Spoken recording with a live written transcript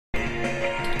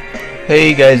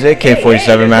Hey guys,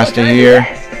 AK47 Master here,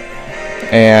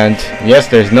 and yes,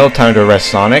 there's no time to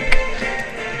rest Sonic,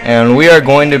 and we are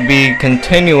going to be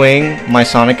continuing my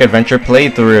Sonic Adventure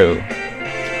playthrough.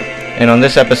 And on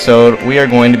this episode, we are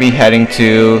going to be heading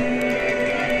to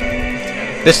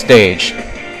this stage.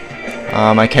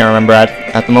 I can't remember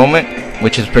at the moment,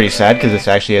 which is pretty sad because this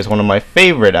actually is one of my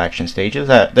favorite action stages.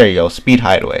 There you go, Speed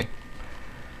Highway.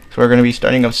 So we're going to be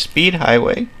starting up Speed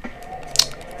Highway.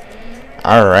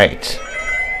 Alright.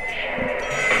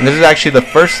 This is actually the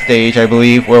first stage, I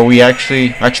believe, where we actually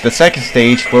the second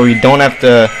stage, where we don't have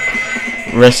to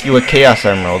rescue a Chaos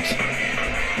Emerald.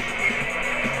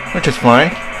 Which is fine.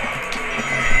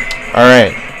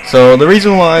 Alright, so the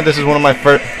reason why this is one of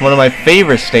my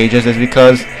favorite stages is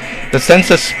because the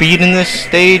sense of speed in this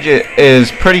stage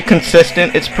is pretty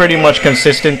consistent. It's pretty much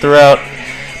consistent throughout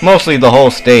mostly the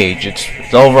whole stage. It's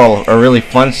overall a really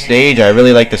fun stage. I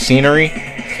really like the scenery.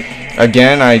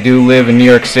 Again, I do live in New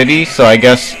York City, so I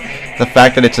guess the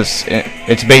fact that it's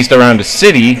based around a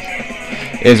city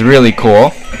is really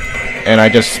cool, and I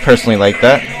just personally like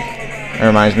that. It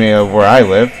reminds me of where I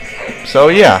live. So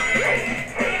yeah.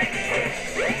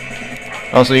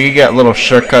 Also, you get little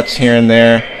shortcuts here and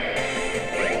there,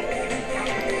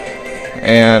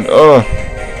 and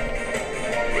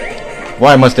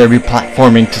why must there be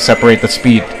platforming to separate the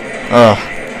speed?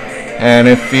 And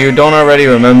if you don't already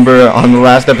remember, on the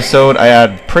last episode I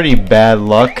had pretty bad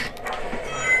luck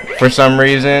for some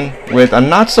reason with a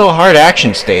not so hard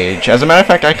action stage. As a matter of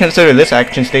fact, I consider this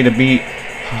action stage to be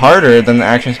harder than the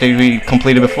action stage we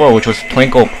completed before, which was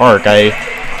Twinkle Park. I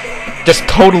just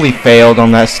totally failed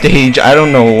on that stage. I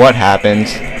don't know what happened,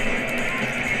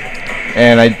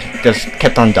 and I just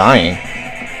kept on dying.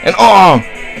 And oh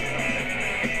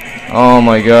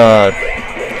my god.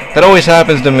 That always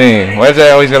happens to me. Why is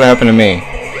that always gonna happen to me?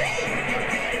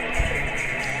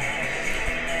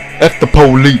 F the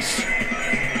police.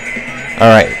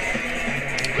 Alright.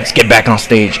 Let's get back on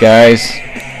stage, guys.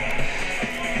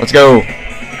 Let's go.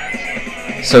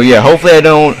 So yeah, hopefully I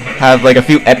don't have like a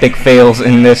few epic fails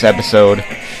in this episode.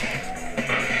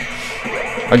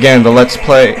 Again,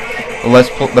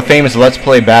 the famous Let's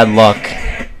Play bad luck.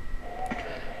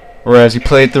 Whereas you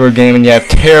play through a game and you have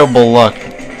terrible luck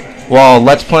while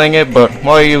Let's Playing it, but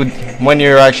when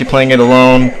you're actually playing it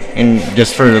alone and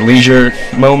just for the leisure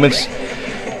moments,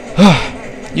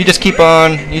 you just keep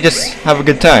on, you just have a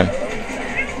good time.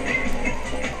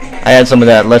 I had some of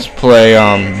that Let's Play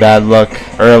bad luck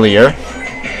earlier.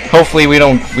 Hopefully we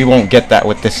won't get that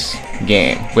with this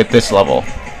game, with this level.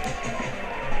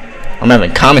 I'm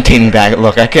having commentating bad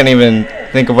luck. I can't even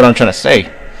think of what I'm trying to say.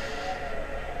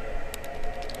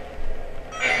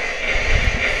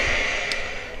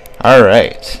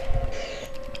 Alright.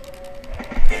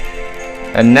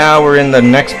 And now we're in the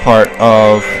next part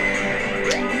of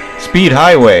Speed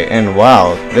Highway, and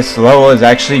wow, this level is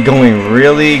actually going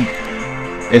really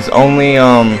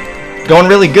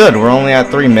good. We're only at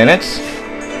 3 minutes.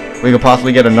 We could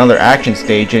possibly get another action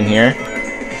stage in here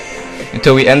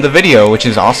until we end the video, which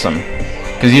is awesome.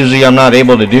 Because usually I'm not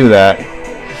able to do that.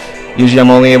 Usually I'm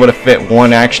only able to fit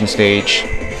one action stage.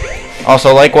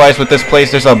 Also, likewise with this place,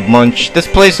 there's a bunch. This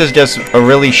place is just a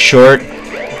really short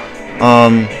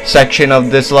section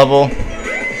of this level.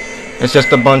 It's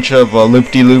just a bunch of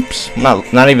loop-de-loops.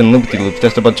 Not even loop-de-loops,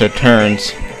 just a bunch of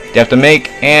turns you have to make,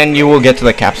 and you will get to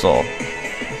the capsule.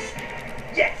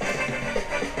 Yes.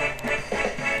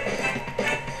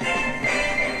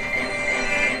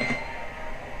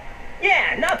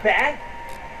 Yeah, not bad.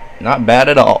 Not bad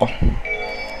at all.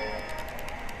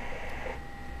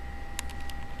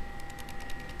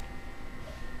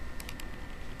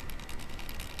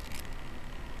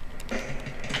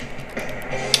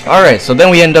 Alright, so then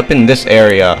we end up in this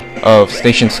area of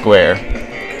Station Square.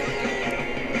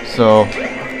 So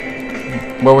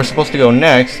where we're supposed to go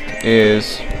next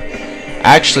is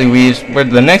actually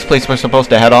the next place we're supposed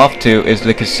to head off to is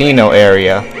the casino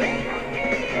area.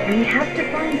 We have to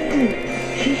find Amy.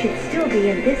 She should still be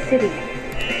in this city.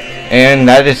 And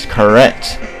that is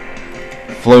correct.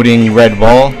 Floating red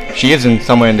ball. She is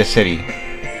somewhere in the city.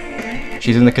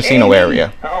 She's in the casino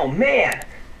area. Oh man,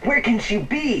 where can she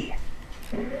be?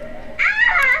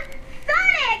 Ah!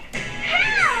 Sonic!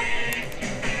 Help!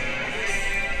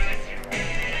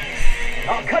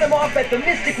 I'll cut him off at the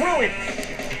Mystic Ruins.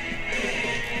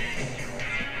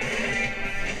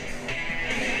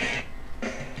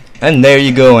 And there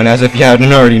you go, and as if you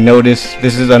hadn't already noticed,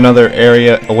 this is another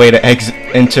area, a way to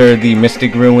enter the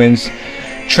Mystic Ruins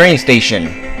train station.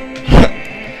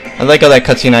 I like how that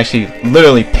cutscene actually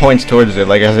literally points towards it,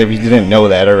 like as if you didn't know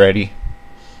that already.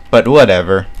 But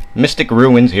whatever. Mystic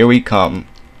Ruins, here we come.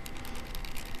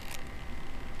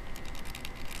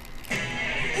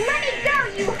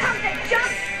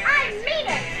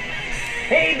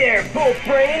 Hey there, Bull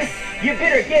Brain! You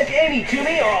better get Amy to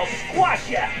me or I'll squash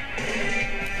ya!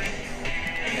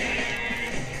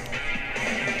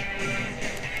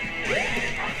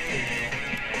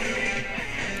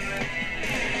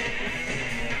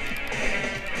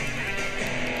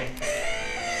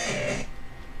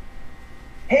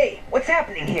 Hey, what's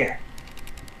happening here?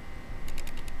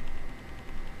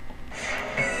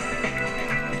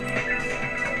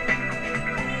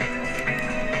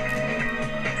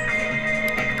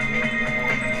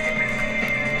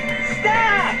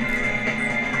 Stop!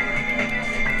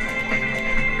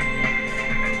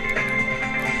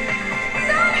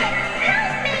 Sonic,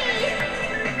 help me!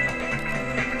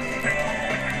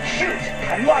 Shoot!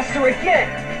 I lost her again!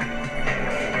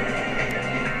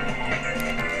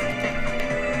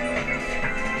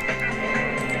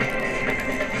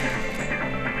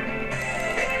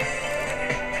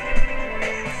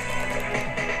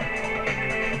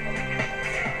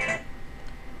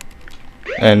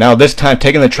 And now this time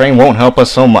taking the train won't help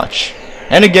us so much.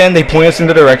 And again, they point us in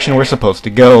the direction we're supposed to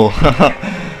go.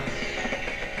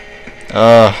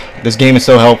 This game is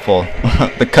so helpful.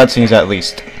 The cutscenes at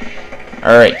least.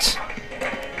 Alright.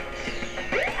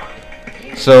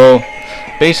 So,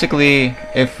 basically,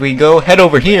 if we go head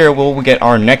over here, we'll get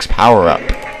our next power-up.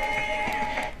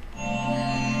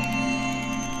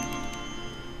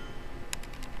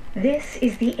 This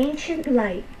is the ancient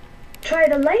light. Try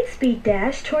the light speed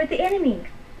dash toward the enemy.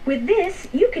 With this,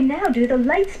 you can now do the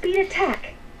light speed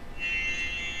attack.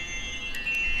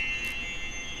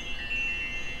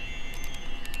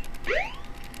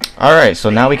 Alright,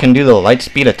 so now we can do the light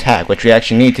speed attack, which we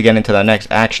actually need to get into the next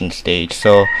action stage.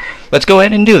 So, let's go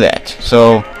ahead and do that.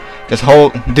 So, this whole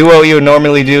do what you would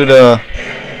normally do to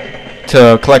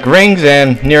collect rings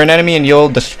and near an enemy, and you'll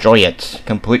destroy it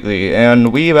completely.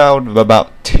 And we have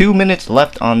about 2 minutes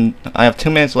left on. I have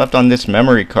 2 minutes left on this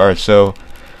memory card, so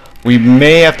we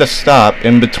may have to stop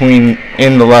in between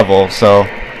in the level. So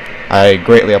I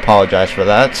greatly apologize for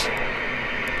that.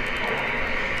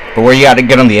 But where you gotta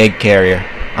get on the egg carrier.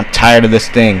 I'm tired of this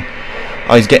thing.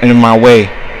 Always getting in my way,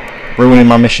 ruining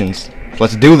my missions.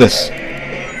 Let's do this.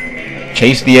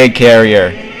 Chase the egg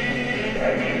carrier.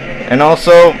 And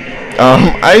also,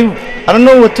 I don't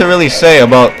know what to really say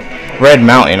about Red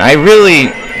Mountain.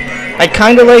 I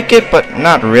kind of like it, but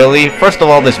not really. First of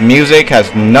all, this music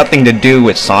has nothing to do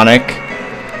with Sonic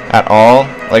at all.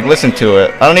 Like, listen to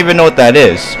it. I don't even know what that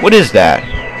is. What is that?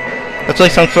 That's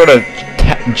like some sort of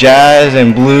jazz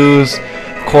and blues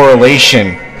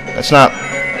correlation.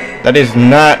 That is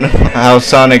not how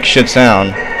Sonic should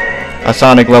sound. A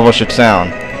Sonic level should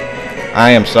sound. I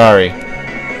am sorry.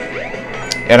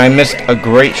 And I missed a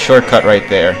great shortcut right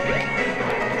there.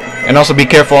 And also be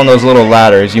careful on those little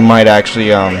ladders. You might actually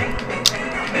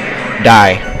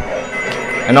die.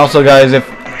 And also, guys, if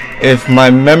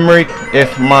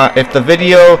the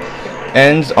video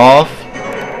ends off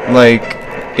like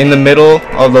in the middle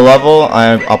of the level,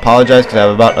 I apologize because I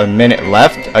have about a minute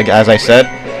left, as I said,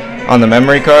 on the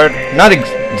memory card. Not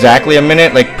exactly a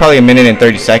minute, like probably a minute and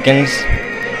 30 seconds.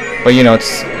 But you know,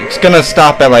 it's gonna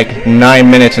stop at like 9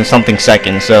 minutes and something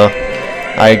seconds, so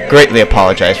I greatly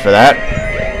apologize for that.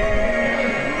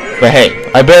 But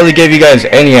hey, I barely gave you guys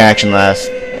any action last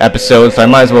episode, so I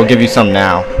might as well give you some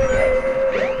now.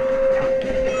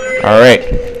 Alright.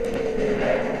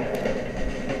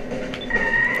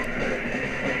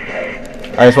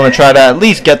 I just want to try to at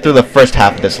least get through the first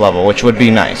half of this level, which would be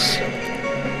nice.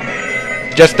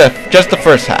 Just the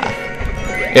first half,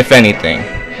 if anything.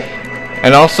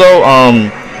 And also,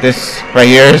 this right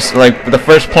here is like the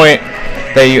first point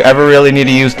that you ever really need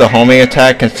to use the homing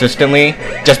attack consistently.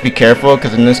 Just be careful,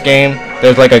 because in this game,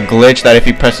 there's like a glitch that if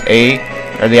you press A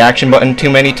or the action button too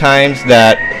many times,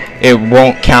 that it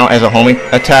won't count as a homing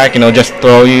attack and it'll just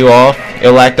throw you off.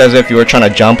 It'll act as if you were trying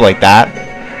to jump like that.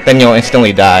 Then you'll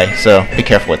instantly die, so be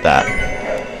careful with that.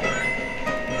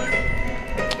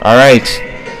 Alright,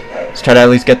 let's try to at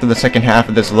least get to the second half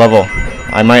of this level.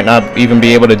 I might not even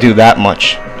be able to do that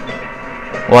much.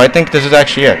 Well, I think this is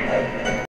actually it.